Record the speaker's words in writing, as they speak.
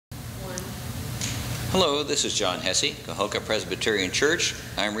Hello, this is John Hesse, Cahokia Presbyterian Church.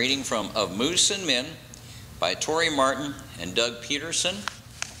 I'm reading from Of Moose and Men by Tori Martin and Doug Peterson.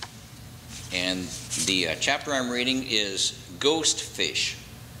 And the chapter I'm reading is Ghost Fish.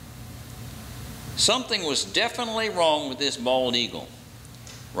 Something was definitely wrong with this bald eagle.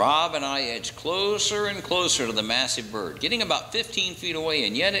 Rob and I edged closer and closer to the massive bird, getting about 15 feet away,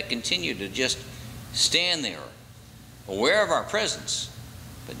 and yet it continued to just stand there, aware of our presence,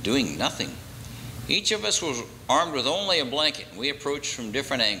 but doing nothing. Each of us was armed with only a blanket, and we approached from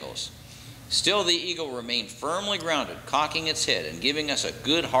different angles. Still, the eagle remained firmly grounded, cocking its head and giving us a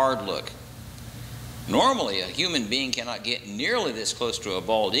good hard look. Normally, a human being cannot get nearly this close to a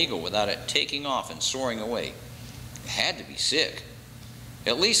bald eagle without it taking off and soaring away. It had to be sick.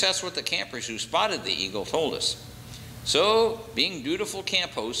 At least that's what the campers who spotted the eagle told us. So, being dutiful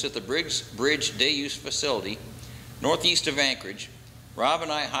camp hosts at the Briggs Bridge Day Use Facility, northeast of Anchorage, Rob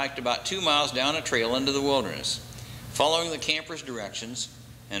and I hiked about 2 miles down a trail into the wilderness, following the campers' directions,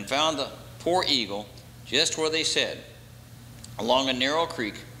 and found the poor eagle just where they said, along a narrow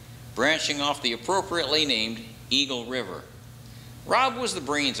creek branching off the appropriately named Eagle River. Rob was the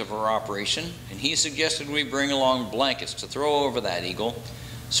brains of our operation, and he suggested we bring along blankets to throw over that eagle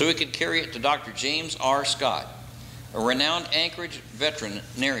so we could carry it to Dr. James R. Scott, a renowned Anchorage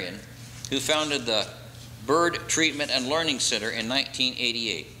veterinarian who founded the Bird Treatment and Learning Center in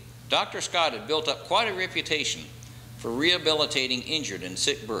 1988. Dr. Scott had built up quite a reputation for rehabilitating injured and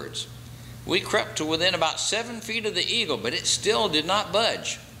sick birds. We crept to within about 7 feet of the eagle, but it still did not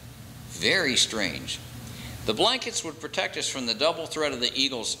budge. Very strange. The blankets would protect us from the double threat of the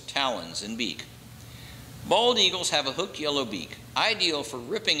eagle's talons and beak. Bald eagles have a hooked yellow beak, ideal for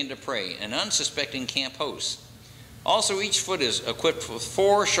ripping into prey and unsuspecting camp hosts. Also, each foot is equipped with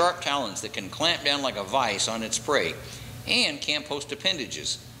 4 sharp talons that can clamp down like a vise on its prey and camp host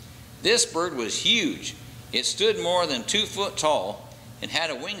appendages. This bird was huge. It stood more than 2 foot tall and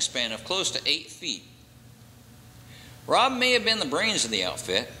had a wingspan of close to 8 feet. Rob may have been the brains of the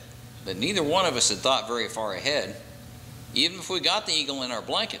outfit, but neither one of us had thought very far ahead. Even if we got the eagle in our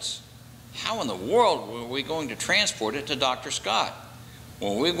blankets, how in the world were we going to transport it to Dr. Scott?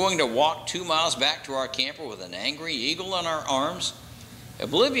 Were we going to walk 2 miles back to our camper with an angry eagle in our arms?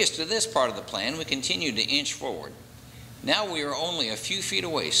 Oblivious to this part of the plan, we continued to inch forward. Now we were only a few feet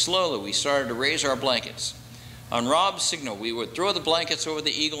away. Slowly, we started to raise our blankets. On Rob's signal, we would throw the blankets over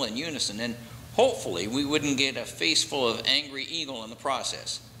the eagle in unison, and hopefully we wouldn't get a face full of angry eagle in the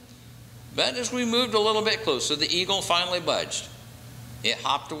process. But as we moved a little bit closer, the eagle finally budged. It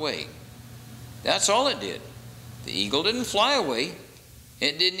hopped away. That's all it did. The eagle didn't fly away.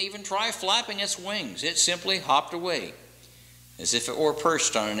 It didn't even try flapping its wings. It simply hopped away, as if it were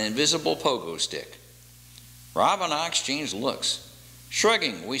perched on an invisible pogo stick. Rob and I exchanged looks.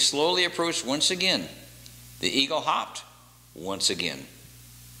 Shrugging, we slowly approached once again. The eagle hopped once again.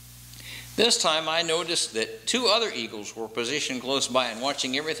 This time I noticed that 2 other eagles were positioned close by and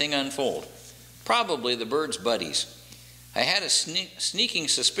watching everything unfold, probably the bird's buddies. I had a sneaking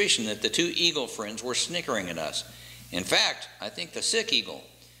suspicion that the 2 eagle friends were snickering at us. In fact, I think the sick eagle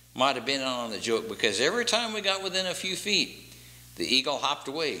might have been on the joke, because every time we got within a few feet, the eagle hopped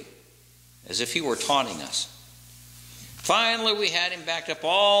away, as if he were taunting us. Finally, we had him backed up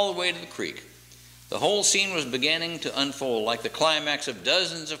all the way to the creek. The whole scene was beginning to unfold like the climax of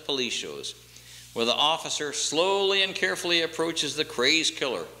dozens of police shows, where the officer slowly and carefully approaches the crazed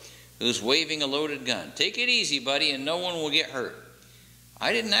killer who's waving a loaded gun. "Take it easy, buddy, and no one will get hurt."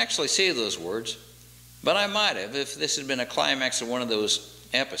 I didn't actually say those words, but I might have if this had been a climax of one of those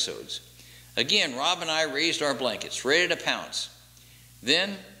episodes. Again, Rob and I raised our blankets, ready to pounce.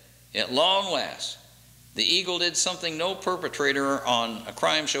 Then, at long last, the eagle did something no perpetrator on a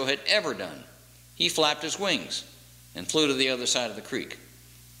crime show had ever done. He flapped his wings and flew to the other side of the creek.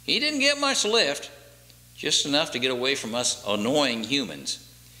 He didn't get much lift, just enough to get away from us annoying humans.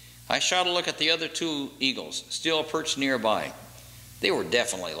 I shot a look at the other 2 eagles, still perched nearby. They were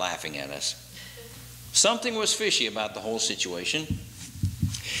definitely laughing at us. Something was fishy about the whole situation,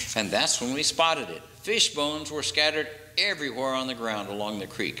 and that's when we spotted it. Fish bones were scattered everywhere on the ground along the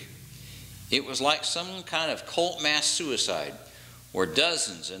creek. It was like some kind of cult mass suicide, where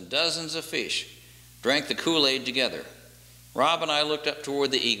dozens and dozens of fish drank the Kool-Aid together. Rob and I looked up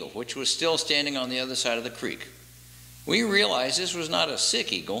toward the eagle, which was still standing on the other side of the creek. We realized this was not a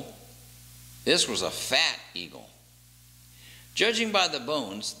sick eagle. This was a fat eagle. Judging by the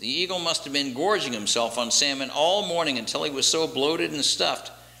bones, the eagle must have been gorging himself on salmon all morning until he was so bloated and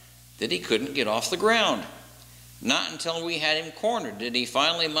stuffed that he couldn't get off the ground. Not until we had him cornered did he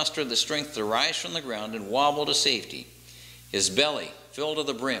finally muster the strength to rise from the ground and wobble to safety, his belly filled to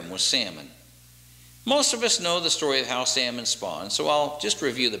the brim with salmon. Most of us know the story of how salmon spawn, so I'll just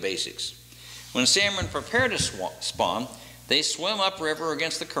review the basics. When salmon prepare to spawn, they swim upriver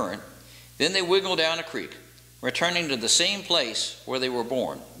against the current, then they wiggle down a creek, returning to the same place where they were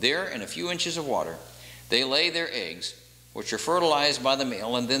born. There, in a few inches of water, they lay their eggs, which are fertilized by the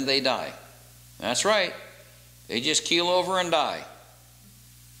male, and then they die. That's right, they just keel over and die.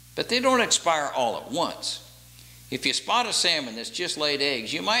 But they don't expire all at once. If you spot a salmon that's just laid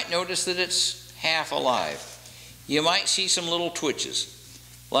eggs, you might notice that it's half alive. You might see some little twitches,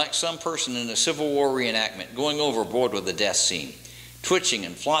 like some person in a Civil War reenactment going overboard with a death scene, twitching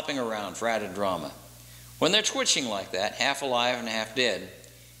and flopping around for added drama. When they're twitching like that, half alive and half dead,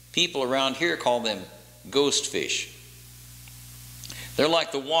 people around here call them ghost fish. They're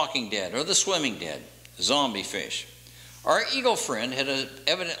like the walking dead or the swimming dead, zombie fish. Our eagle friend had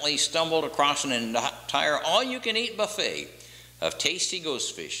evidently stumbled across an entire all-you-can-eat buffet of tasty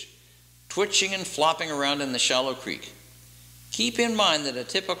ghost fish, twitching and flopping around in the shallow creek. Keep in mind that a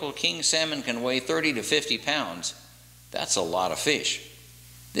typical king salmon can weigh 30 to 50 pounds. That's a lot of fish.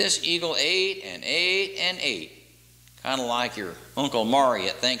 This eagle ate and ate and ate, kind of like your Uncle Maury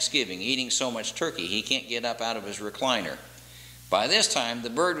at Thanksgiving eating so much turkey he can't get up out of his recliner. By this time, the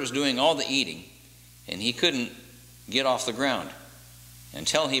bird was doing all the eating, and he couldn't get off the ground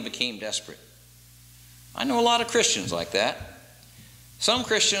until he became desperate. I know a lot of Christians like that. Some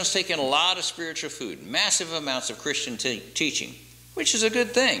Christians take in a lot of spiritual food, massive amounts of Christian teaching, which is a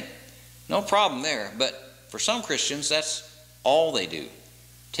good thing. No problem there, but for some Christians, that's all they do,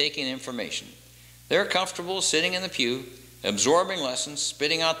 taking information. They're comfortable sitting in the pew, absorbing lessons,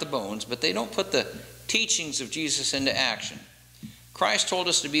 spitting out the bones, but they don't put the teachings of Jesus into action. Christ told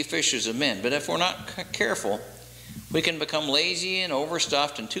us to be fishers of men, but if we're not careful, we can become lazy and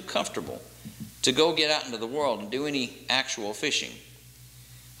overstuffed and too comfortable to go get out into the world and do any actual fishing.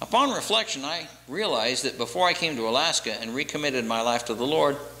 Upon reflection, I realized that before I came to Alaska and recommitted my life to the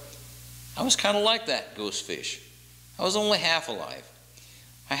Lord, I was kind of like that ghost fish. I was only half alive.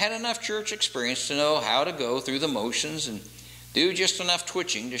 I had enough church experience to know how to go through the motions and do just enough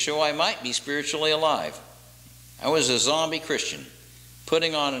twitching to show I might be spiritually alive. I was a zombie Christian,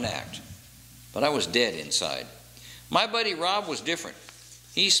 putting on an act, but I was dead inside. My buddy Rob was different.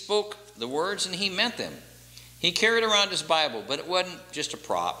 He spoke the words and he meant them. He carried around his Bible, but it wasn't just a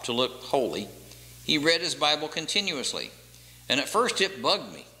prop to look holy. He read his Bible continuously, and at first it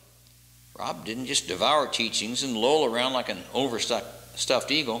bugged me. Rob didn't just devour teachings and loll around like an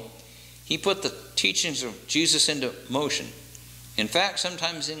overstuffed eagle. He put the teachings of Jesus into motion. In fact,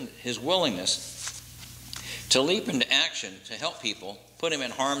 sometimes in his willingness to leap into action to help people put him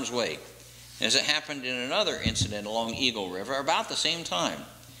in harm's way, as it happened in another incident along Eagle River about the same time.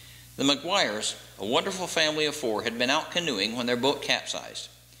 The McGuires, a wonderful family of 4, had been out canoeing when their boat capsized.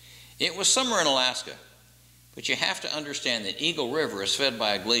 It was summer in Alaska, but you have to understand that Eagle River is fed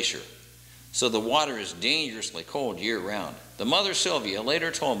by a glacier, so the water is dangerously cold year-round. The mother, Sylvia,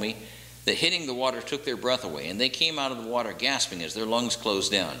 later told me that hitting the water took their breath away, and they came out of the water gasping as their lungs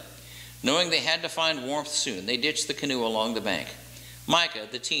closed down. Knowing they had to find warmth soon, they ditched the canoe along the bank. Micah,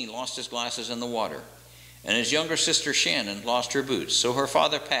 the teen, lost his glasses in the water, and his younger sister Shannon lost her boots, so her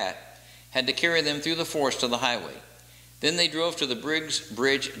father Pat had to carry them through the forest to the highway. Then they drove to the Briggs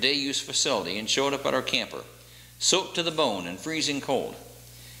Bridge day-use facility and showed up at our camper, soaked to the bone and freezing cold.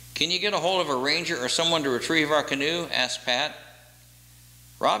 "Can you get a hold of a ranger or someone to retrieve our canoe?" asked Pat.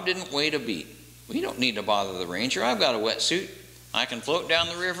 Rob didn't wait a beat. "We don't need to bother the ranger. I've got a wetsuit. I can float down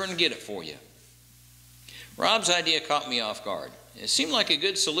the river and get it for you." Rob's idea caught me off guard. It seemed like a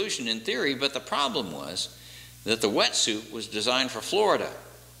good solution in theory, but the problem was that the wetsuit was designed for Florida.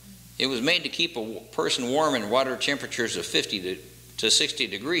 It was made to keep a person warm in water temperatures of 50 to 60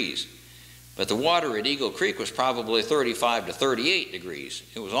 degrees, but the water at Eagle Creek was probably 35 to 38 degrees.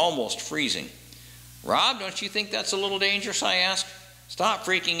 It was almost freezing. "Rob, don't you think that's a little dangerous?" I asked. "Stop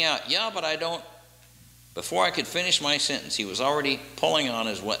freaking out." "Yeah, but I don't." Before I could finish my sentence, he was already pulling on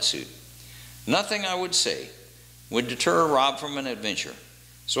his wetsuit. Nothing I would say would deter Rob from an adventure,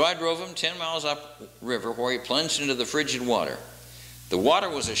 so I drove him 10 miles upriver where he plunged into the frigid water. The water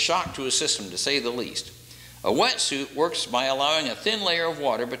was a shock to his system, to say the least. A wetsuit works by allowing a thin layer of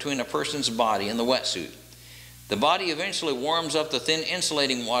water between a person's body and the wetsuit. The body eventually warms up the thin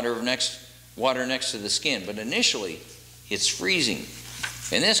insulating water next to the skin, but initially it's freezing.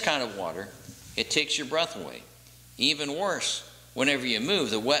 In this kind of water, it takes your breath away. Even worse, whenever you move,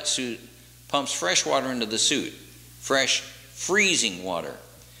 the wetsuit pumps fresh water into the suit. Fresh, freezing water.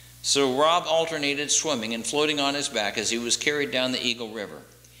 So Rob alternated swimming and floating on his back as he was carried down the Eagle River.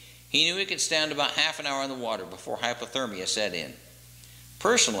 He knew he could stand about half an hour in the water before hypothermia set in.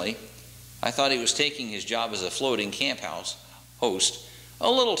 Personally, I thought he was taking his job as a floating camp house host a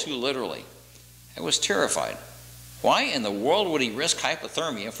little too literally. I was terrified. Why in the world would he risk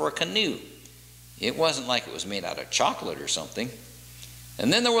hypothermia for a canoe? It wasn't like it was made out of chocolate or something.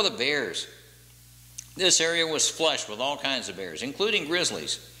 And then there were the bears. This area was flush with all kinds of bears, including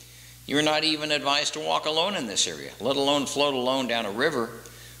grizzlies. You were not even advised to walk alone in this area, let alone float alone down a river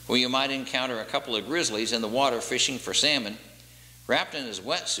where you might encounter a couple of grizzlies in the water fishing for salmon. Wrapped in his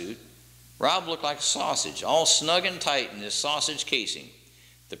wetsuit, Rob looked like a sausage, all snug and tight in his sausage casing.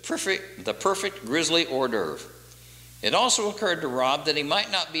 The perfect grizzly hors d'oeuvre. It also occurred to Rob that he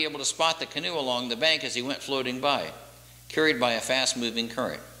might not be able to spot the canoe along the bank as he went floating by, carried by a fast-moving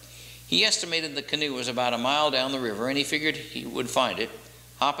current. He estimated the canoe was about a mile down the river, and he figured he would find it,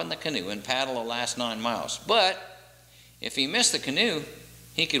 hop in the canoe, and paddle the last 9 miles. But if he missed the canoe,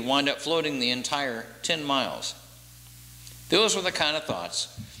 he could wind up floating the entire 10 miles. Those were the kind of thoughts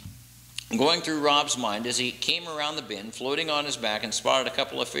going through Rob's mind as he came around the bend, floating on his back, and spotted a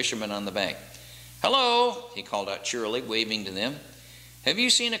couple of fishermen on the bank. "Hello," he called out cheerily, waving to them. "Have you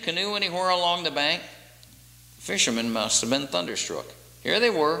seen a canoe anywhere along the bank?" The fishermen must have been thunderstruck. Here they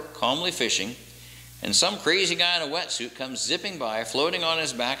were, calmly fishing, and some crazy guy in a wetsuit comes zipping by, floating on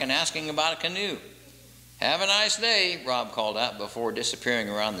his back and asking about a canoe. "Have a nice day," Rob called out before disappearing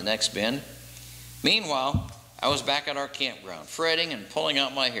around the next bend. Meanwhile, I was back at our campground, fretting and pulling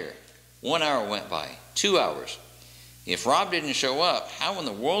out my hair. 1 hour went by, 2 hours. If Rob didn't show up, how in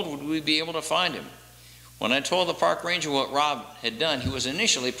the world would we be able to find him? When I told the park ranger what Rob had done, he was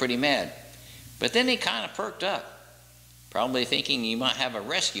initially pretty mad. But then he kind of perked up, probably thinking he might have a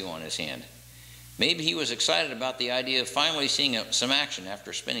rescue on his hand. Maybe he was excited about the idea of finally seeing some action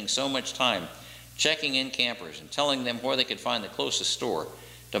after spending so much time checking in campers and telling them where they could find the closest store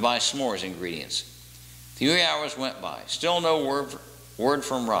to buy s'mores ingredients. 3 hours went by, still no word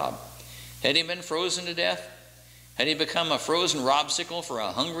from Rob. Had he been frozen to death? Had he become a frozen Robsicle for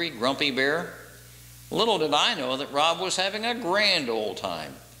a hungry, grumpy bear? Little did I know that Rob was having a grand old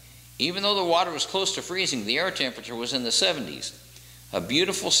time. Even though the water was close to freezing, the air temperature was in the 70s. A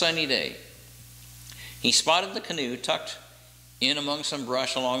beautiful sunny day. He spotted the canoe tucked in among some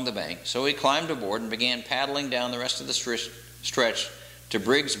brush along the bank, so he climbed aboard and began paddling down the rest of the stretch to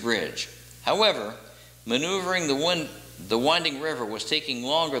Briggs Bridge. However, maneuvering the winding river was taking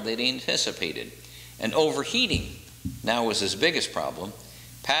longer than he anticipated, and overheating now was his biggest problem.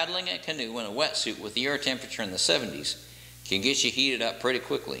 Paddling a canoe in a wetsuit with the air temperature in the 70s can get you heated up pretty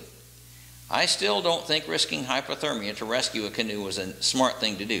quickly. I still don't think risking hypothermia to rescue a canoe was a smart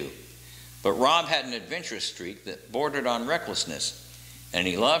thing to do, but Rob had an adventurous streak that bordered on recklessness, and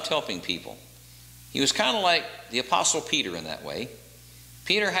he loved helping people. He was kind of like the Apostle Peter in that way.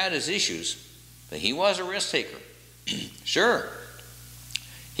 Peter had his issues, but he was a risk taker. Sure,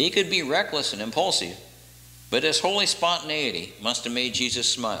 he could be reckless and impulsive, but his holy spontaneity must have made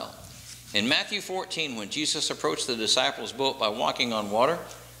Jesus smile. In Matthew 14, when Jesus approached the disciples' boat by walking on water,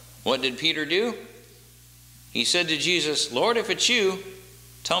 what did Peter do? He said to Jesus, "Lord, if it's you,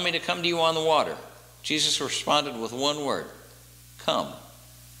 tell me to come to you on the water." Jesus responded with one word, "Come."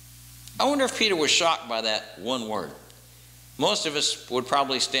 I wonder if Peter was shocked by that one word. Most of us would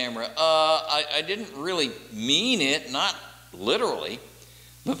probably stammer, I didn't really mean it, not literally.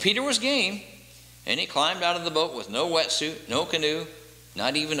 But Peter was game, and he climbed out of the boat with no wetsuit, no canoe,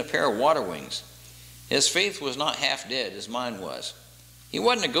 not even a pair of water wings. His faith was not half dead as mine was. He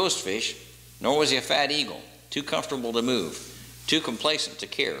wasn't a ghost fish, nor was he a fat eagle, too comfortable to move, too complacent to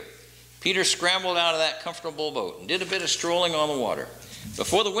care. Peter scrambled out of that comfortable boat and did a bit of strolling on the water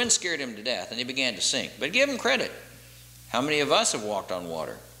before the wind scared him to death and he began to sink. But give him credit. How many of us have walked on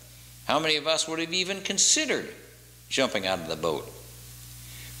water? How many of us would have even considered jumping out of the boat?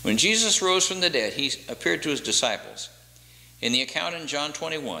 When Jesus rose from the dead, he appeared to his disciples. In the account in John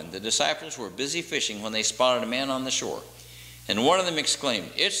 21, the disciples were busy fishing when they spotted a man on the shore, and one of them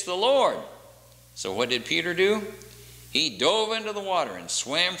exclaimed, "It's the Lord!" So what did Peter do? He dove into the water and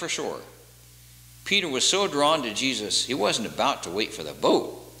swam for shore. Peter was so drawn to Jesus, he wasn't about to wait for the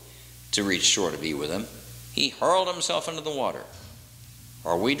boat to reach shore to be with him. He hurled himself into the water.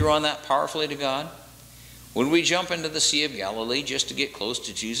 Are we drawn that powerfully to God? Would we jump into the Sea of Galilee just to get close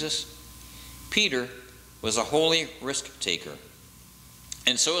to Jesus? Peter was a holy risk taker,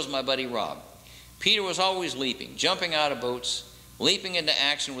 and so is my buddy Rob. Peter was always leaping, jumping out of boats, leaping into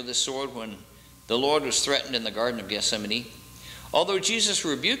action with his sword when the Lord was threatened in the Garden of Gethsemane. Although Jesus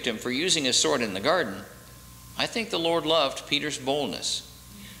rebuked him for using his sword in the garden, I think the Lord loved Peter's boldness.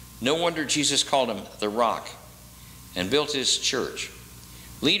 No wonder Jesus called him the Rock and built his church.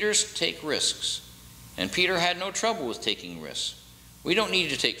 Leaders take risks, and Peter had no trouble with taking risks. We don't need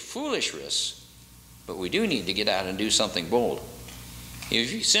to take foolish risks, but we do need to get out and do something bold.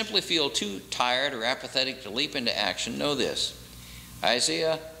 If you simply feel too tired or apathetic to leap into action, know this.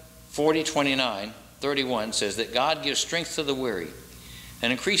 Isaiah 40:29-31 says that God gives strength to the weary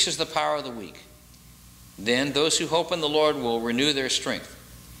and increases the power of the weak. Then those who hope in the Lord will renew their strength.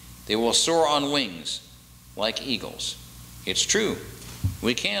 They will soar on wings like eagles. It's true.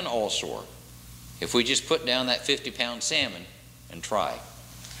 We can all soar if we just put down that 50-pound salmon and try.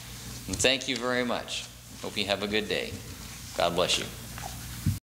 And thank you very much. Hope you have a good day. God bless you.